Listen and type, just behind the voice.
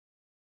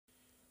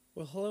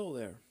Well, hello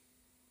there.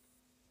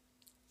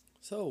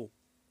 So,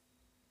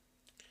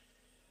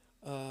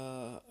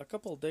 a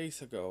couple days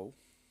ago,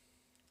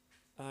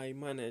 I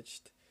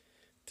managed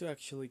to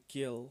actually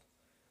kill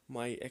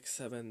my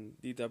X7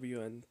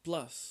 DWN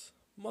Plus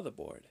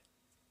motherboard.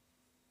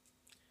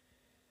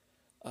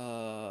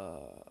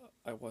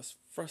 I was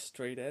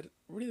frustrated,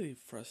 really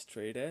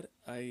frustrated.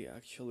 I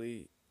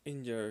actually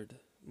injured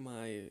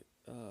my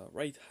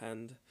right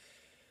hand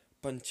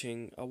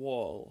punching a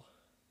wall.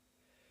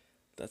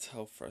 That's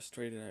how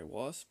frustrated I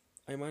was.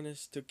 I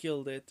managed to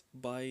kill it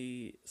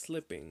by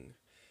slipping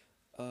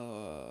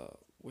uh,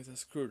 with a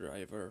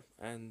screwdriver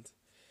and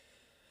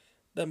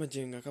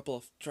damaging a couple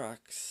of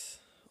tracks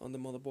on the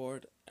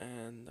motherboard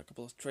and a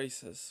couple of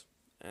traces.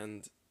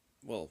 And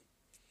well,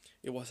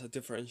 it was a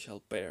differential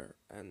pair,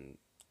 and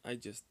I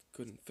just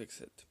couldn't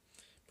fix it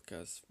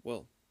because,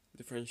 well,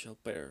 differential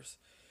pairs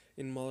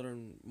in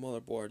modern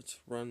motherboards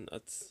run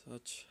at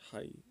such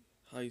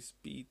high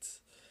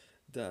speeds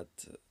that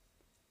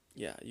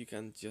yeah, you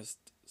can't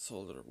just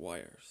solder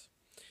wires.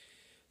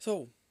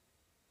 So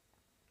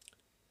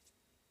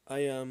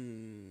I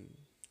am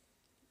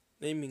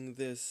naming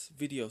this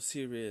video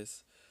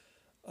series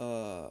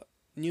uh,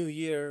 New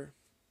Year,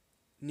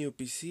 New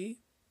PC,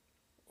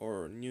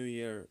 or New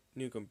Year,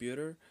 New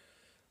Computer,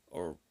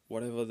 or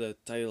whatever the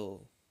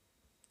title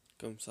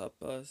comes up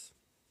as.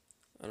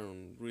 I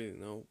don't really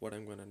know what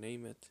I'm gonna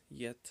name it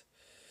yet.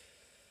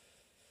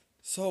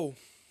 So,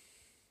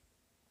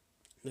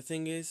 the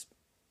thing is,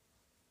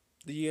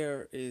 the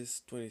year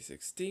is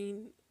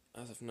 2016.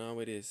 As of now,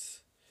 it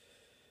is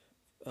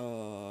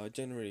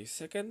January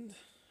 2nd.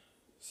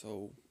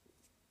 So,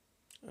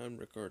 I'm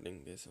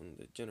recording this on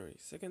the January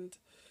 2nd.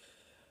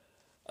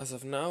 As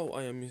of now,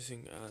 I am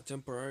using a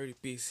temporary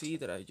PC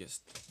that I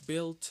just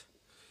built.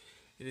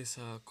 It is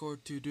a Core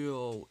 2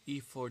 Duo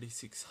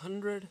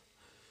E4600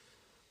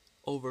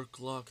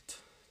 overclocked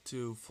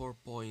to 4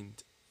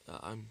 point,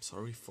 I'm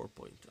sorry, 4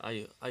 point,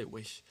 I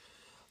wish,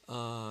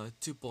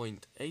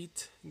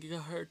 2.8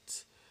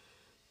 gigahertz,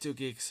 2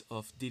 gigs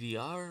of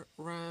DDR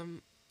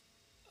RAM,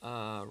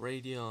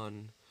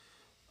 Radeon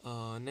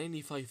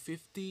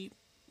 9550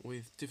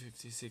 with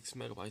 256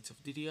 megabytes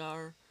of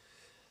DDR,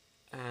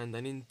 and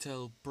an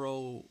Intel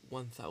Pro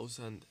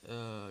 1000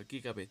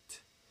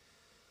 gigabit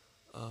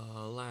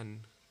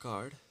LAN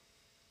card,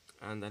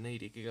 and an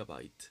 80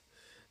 gigabyte.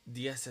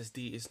 The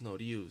SSD is not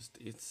used,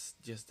 it's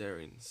just there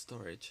in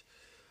storage.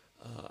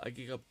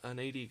 An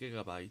 80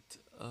 gigabyte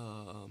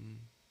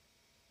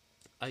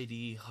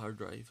IDE hard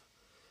drive,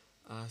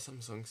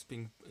 Samsung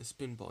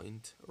spin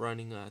point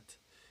running at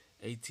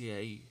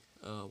ATA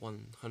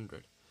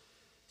 100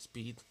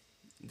 speed.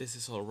 This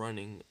is all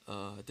running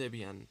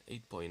Debian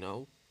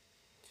 8.0,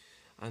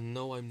 and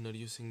no, I'm not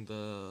using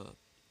the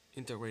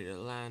integrated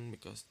LAN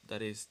because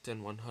that is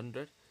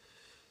 10100.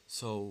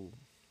 So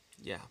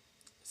yeah,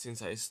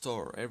 since I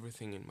store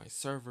everything in my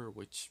server,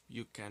 which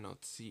you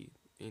cannot see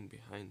in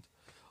behind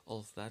all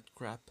of that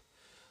crap,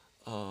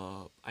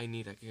 I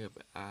need a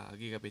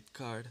gigabit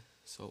card,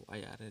 so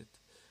I added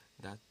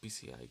that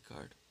PCI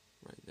card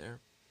right there.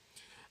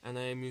 And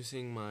I am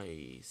using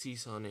my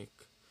Seasonic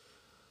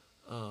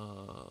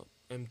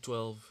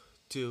M12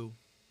 2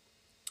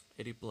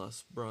 80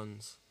 plus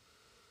bronze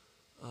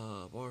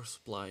power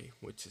supply,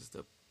 which is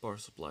the power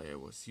supply I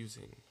was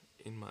using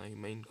in my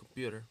main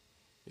computer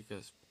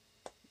because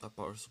that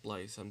power supply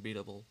is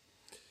unbeatable.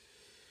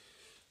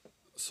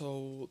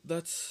 So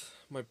that's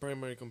my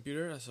primary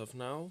computer as of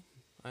now.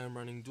 I am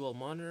running dual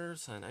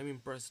monitors and I'm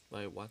impressed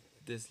by what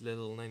this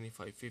little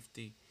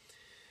 9550,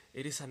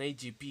 it is an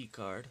AGP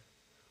card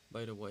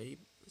by the way,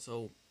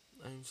 so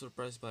I'm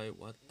surprised by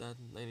what that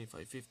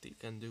 9550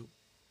 can do.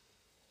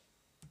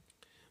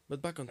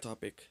 But back on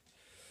topic,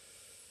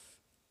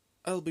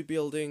 I'll be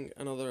building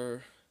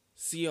another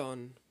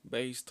Xeon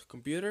based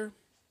computer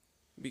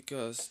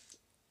because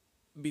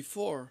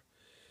before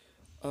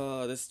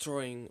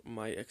destroying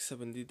my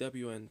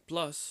X70WN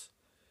Plus,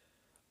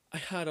 I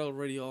had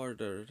already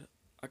ordered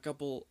a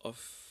couple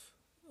of,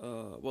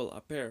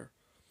 a pair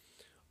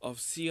of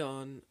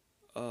Xeon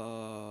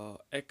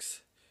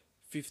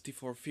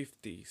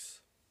X5450s.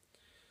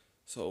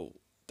 So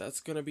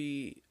that's gonna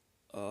be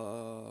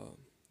the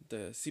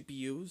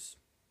CPUs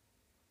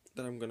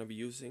that I'm gonna be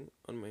using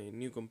on my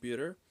new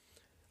computer.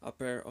 A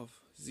pair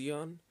of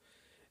Xeon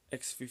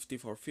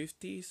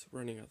X5450s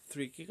running at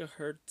 3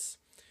 gigahertz.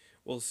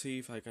 We'll see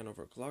if I can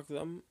overclock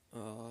them.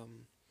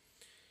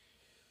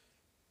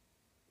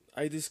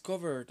 I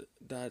discovered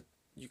that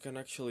you can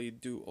actually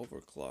do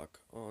overclock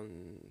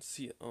on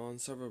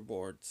server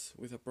boards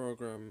with a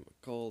program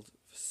called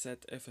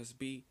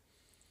setfsb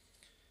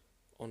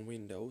on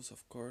Windows,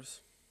 of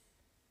course.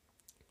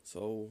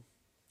 So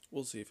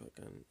we'll see if I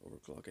can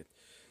overclock it.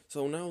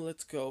 So now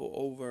let's go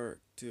over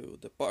to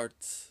the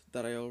parts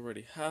that I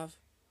already have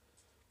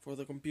for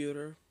the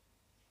computer.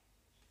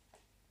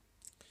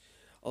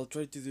 I'll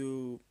try to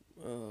do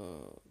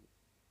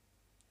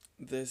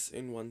this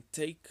in one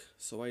take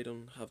so I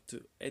don't have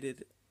to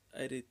edit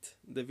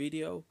the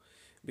video,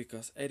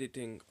 because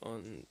editing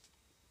on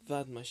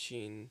that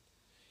machine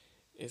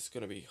is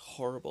gonna be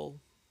horrible.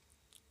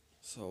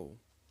 So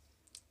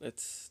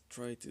let's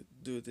try to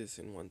do this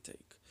in one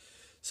take.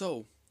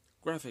 So,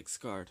 graphics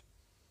card.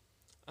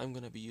 I'm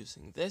gonna be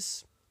using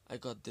this. I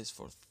got this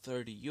for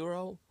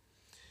 €30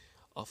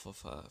 off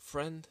of a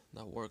friend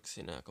that works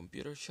in a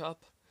computer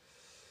shop.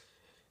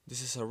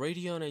 This is a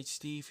Radeon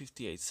HD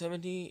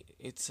 5870.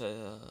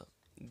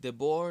 The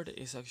board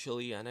is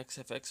actually an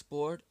XFX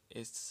board.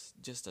 It's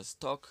just a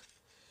stock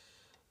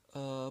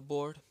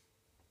board.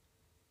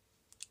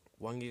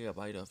 1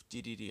 GB of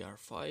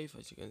GDDR5.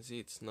 As you can see,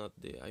 it's not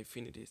the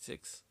Infinity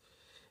 6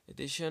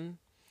 edition.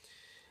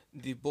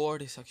 The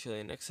board is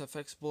actually an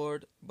XFX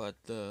board, but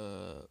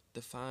the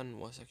fan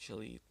was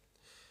actually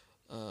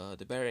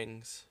the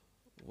bearings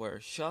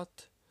were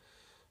shot,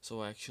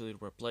 so I actually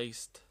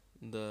replaced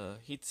the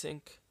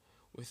heatsink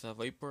with a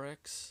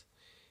VaporX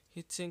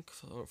heatsink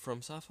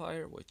from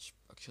Sapphire, which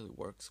actually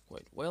works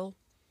quite well.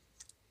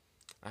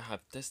 I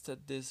have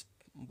tested this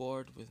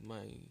board with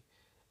my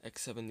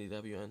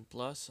X70WN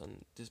Plus,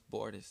 and this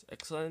board is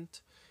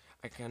excellent.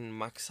 I can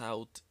max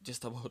out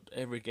just about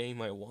every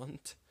game I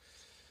want,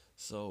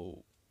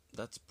 so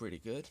that's pretty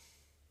good.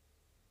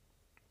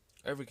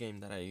 Every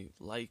game that I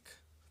like,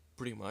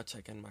 pretty much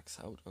I can max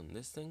out on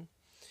this thing.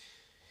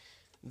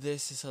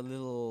 This is a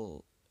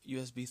little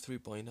USB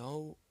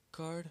 3.0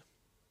 card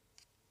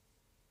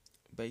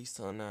based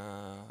on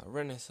a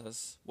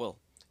Renesas, well,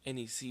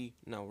 NEC,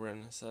 now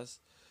Renesas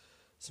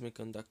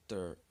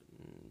semiconductor.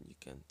 You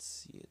can't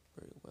see it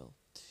very well.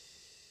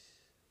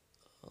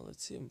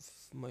 Let's see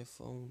if my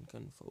phone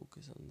can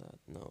focus on that.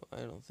 No,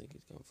 I don't think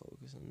it can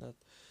focus on that.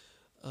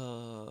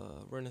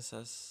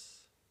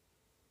 Renesas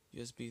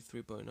USB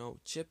 3.0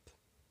 chip.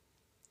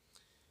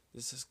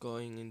 This is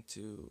going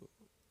into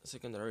a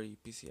secondary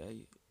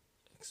PCI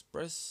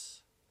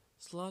Express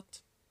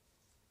slot.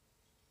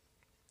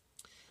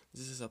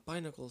 This is a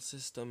Pinnacle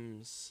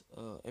Systems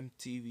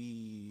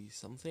MTV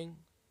something.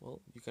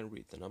 Well, you can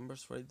read the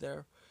numbers right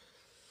there.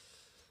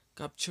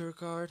 Capture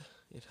card.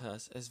 It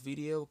has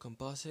S-Video,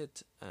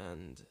 composite,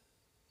 and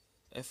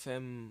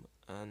FM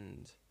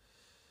and,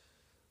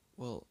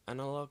 well,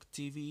 analog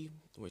TV,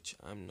 which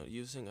I'm not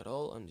using at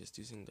all. I'm just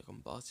using the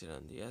composite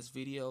and the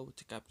S-Video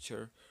to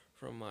capture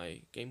from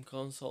my game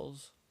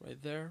consoles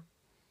right there.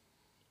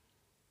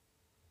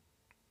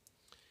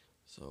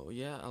 So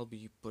yeah, I'll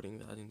be putting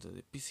that into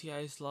the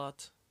PCI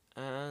slot,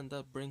 and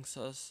that brings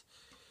us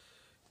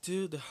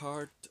to the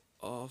heart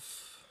of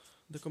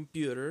the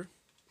computer,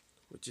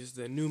 which is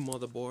the new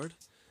motherboard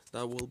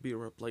that will be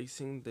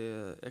replacing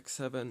the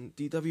X7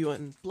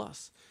 DWN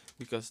Plus,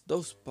 because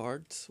those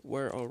parts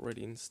were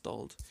already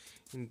installed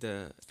in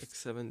the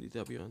X7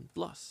 DWN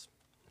Plus.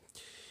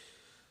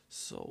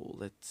 So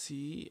let's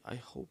see, I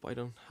hope I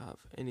don't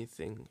have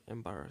anything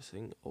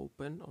embarrassing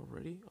open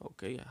already.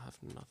 Okay, I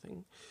have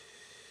nothing.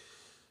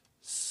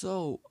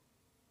 So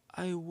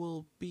I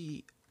will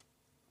be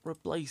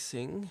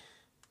replacing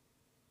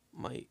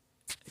my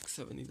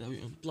X7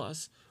 DWN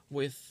Plus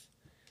with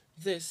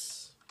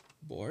this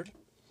board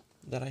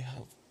that I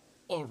have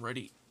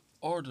already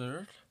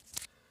ordered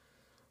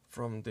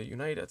from the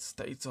United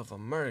States of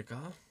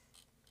America.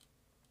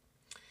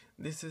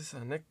 This is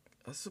a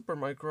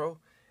Supermicro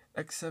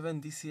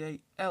X7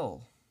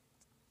 DCA-L,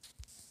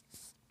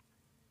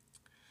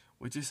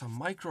 which is a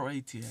micro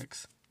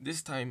ATX.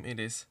 This time it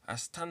is a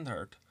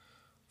standard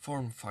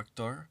form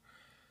factor,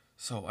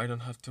 so I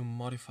don't have to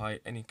modify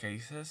any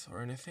cases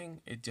or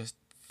anything. It just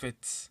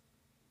fits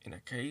in a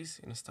case,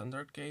 in a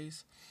standard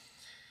case.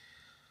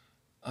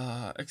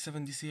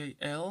 X7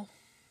 DCA-L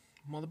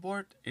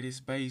motherboard. It is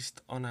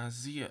based on an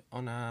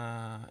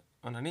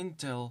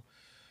Intel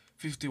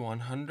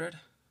 5100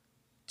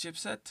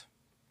 chipset.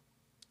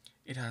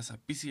 It has a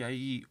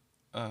PCIe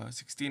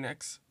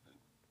 16X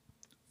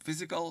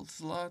physical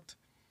slot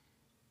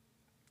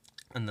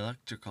and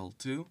electrical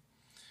too,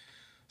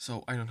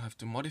 so I don't have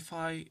to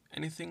modify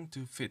anything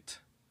to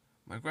fit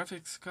my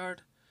graphics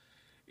card.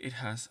 It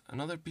has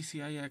another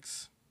PCI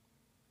Express.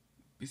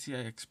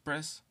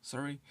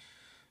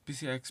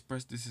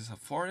 This is a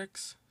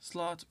 4X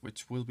slot,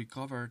 which will be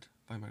covered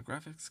by my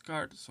graphics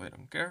card, so I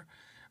don't care.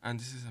 And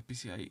this is a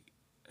PCI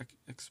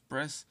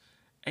Express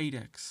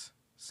 8X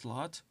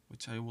slot,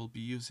 which I will be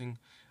using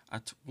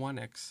at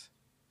 1x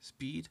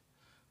speed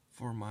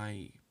for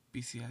my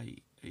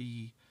PCIe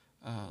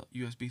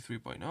USB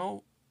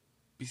 3.0,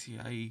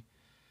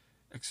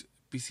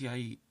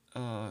 PCIe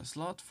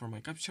slot for my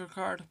capture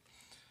card,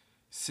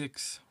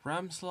 6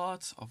 RAM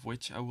slots, of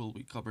which I will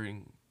be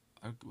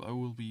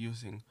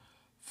using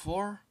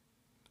 4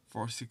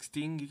 for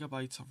 16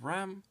 gigabytes of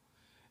RAM.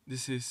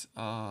 This is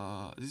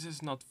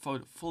not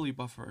fully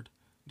buffered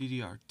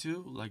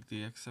DDR2 like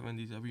the X7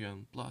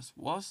 DWN Plus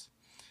was.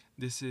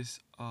 This uses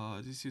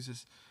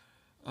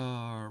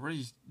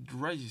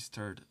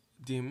registered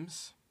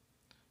DIMMs,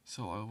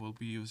 so I will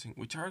be using,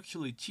 which are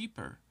actually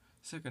cheaper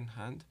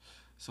secondhand.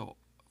 So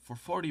for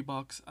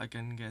 $40 I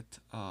can get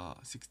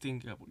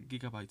 16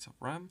 gigabytes of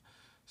RAM,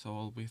 so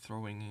I'll be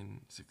throwing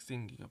in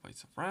 16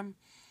 gigabytes of RAM.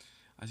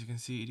 As you can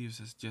see, it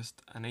uses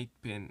just an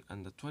 8-pin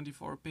and a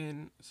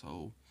 24-pin,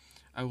 so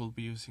I will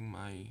be using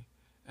my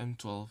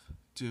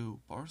M12-2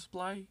 power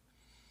supply.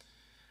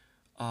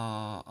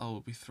 I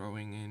will be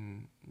throwing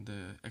in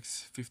the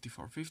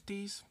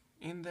X5450s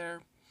in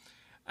there,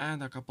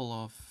 and a couple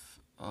of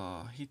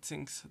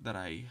heatsinks that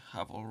I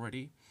have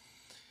already,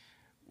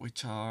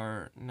 which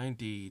are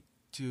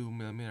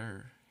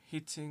 92mm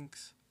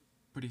heatsinks,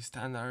 pretty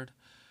standard,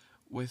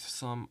 with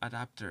some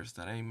adapters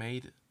that I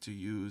made to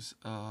use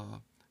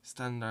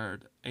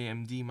standard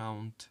AMD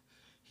mount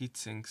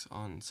heatsinks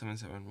on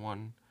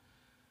 771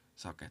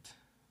 socket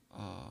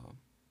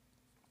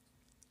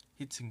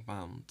heatsink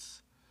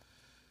mounts.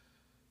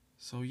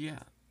 So yeah,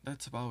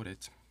 that's about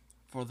it.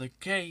 For the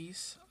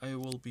case, I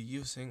will be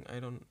using, I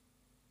don't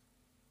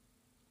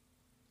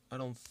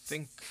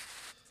think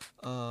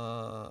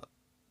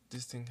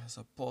this thing has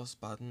a pause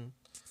button,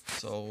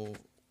 so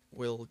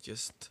we'll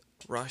just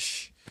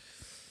rush.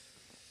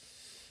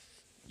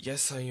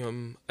 Yes, I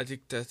am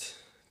addicted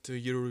to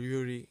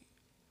Yuri.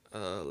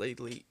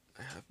 Lately,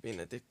 I have been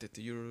addicted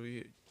to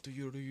Yuri.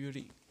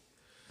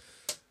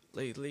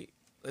 Lately,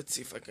 let's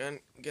see if I can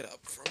get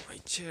up from my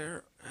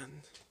chair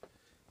and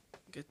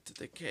get to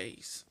the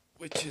case,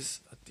 which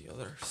is at the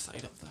other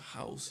side of the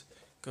house,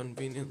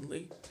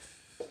 conveniently.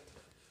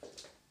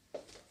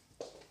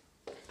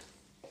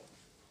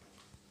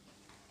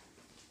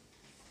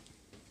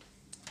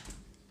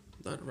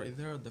 That right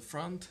there at the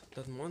front,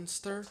 that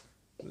monster,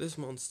 this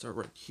monster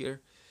right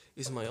here,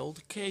 is my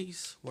old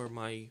case where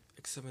my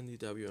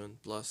X70W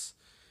and Plus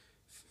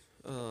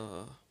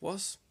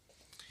was.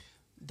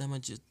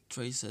 Damaged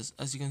traces.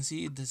 As you can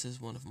see, this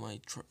is one of my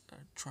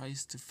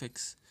tries to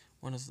fix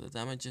one of the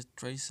damaged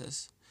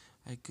traces.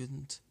 I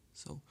couldn't,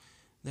 so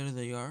there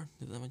they are,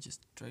 the damaged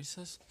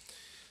traces.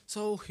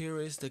 So here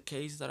is the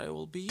case that I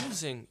will be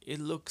using. It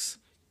looks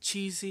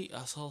cheesy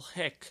as all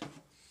heck.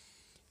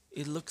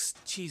 It looks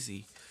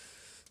cheesy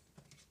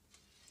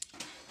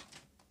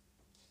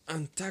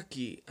and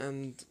tacky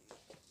and,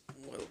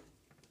 well,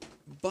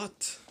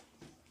 but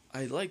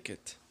I like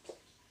it.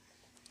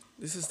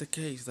 This is the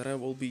case that I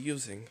will be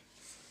using.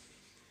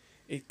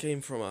 It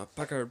came from a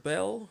Packard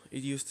Bell.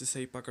 It used to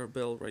say Packard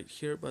Bell right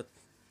here, but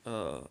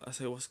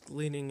as I was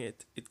cleaning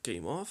it, it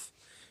came off.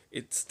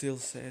 It still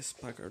says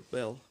Packard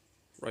Bell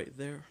right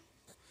there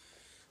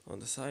on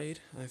the side.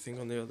 I think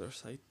on the other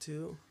side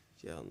too.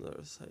 Yeah, on the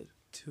other side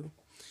too.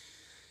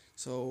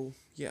 So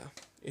yeah,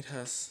 it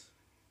has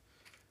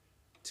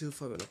two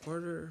 5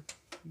 1/4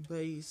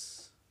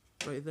 bays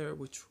right there,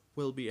 which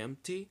will be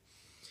empty,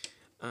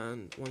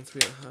 and one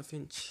 3.5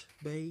 inch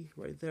bay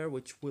right there,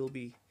 which will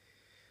be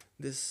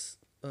this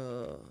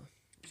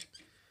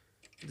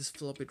this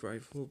floppy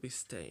drive will be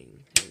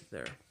staying right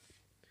there.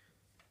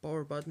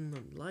 Power button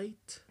on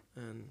light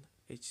and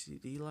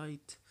HDD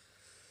light,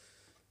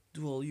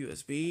 dual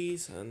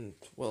USBs, and,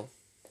 well,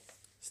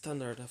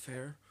 standard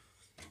affair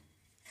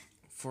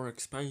for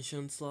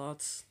expansion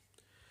slots,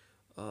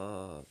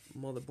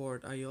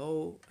 motherboard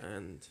I/O,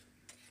 and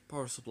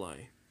power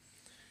supply.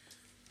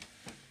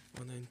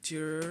 On the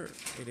interior,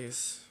 it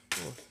is,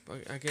 well,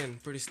 again,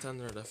 pretty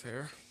standard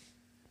affair.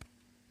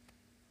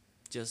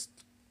 Just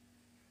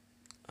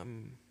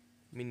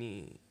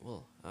mini,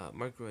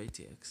 micro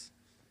ATX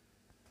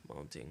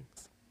mounting,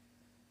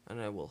 and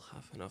I will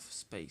have enough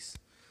space.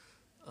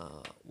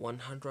 One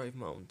hard drive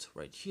mount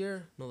right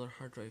here, another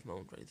hard drive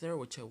mount right there,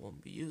 which I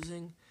won't be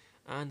using,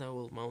 and I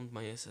will mount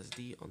my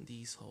SSD on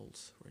these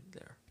holes right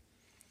there.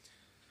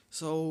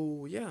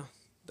 So yeah,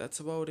 that's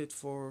about it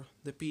for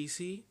the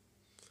PC.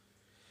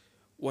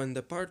 When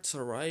the parts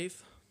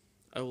arrive,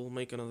 I will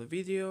make another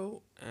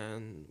video,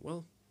 and,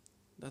 well,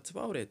 that's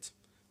about it.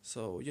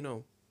 So,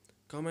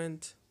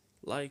 comment,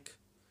 like,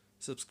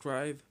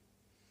 subscribe,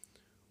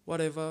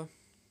 whatever,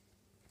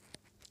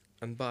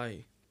 and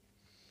bye.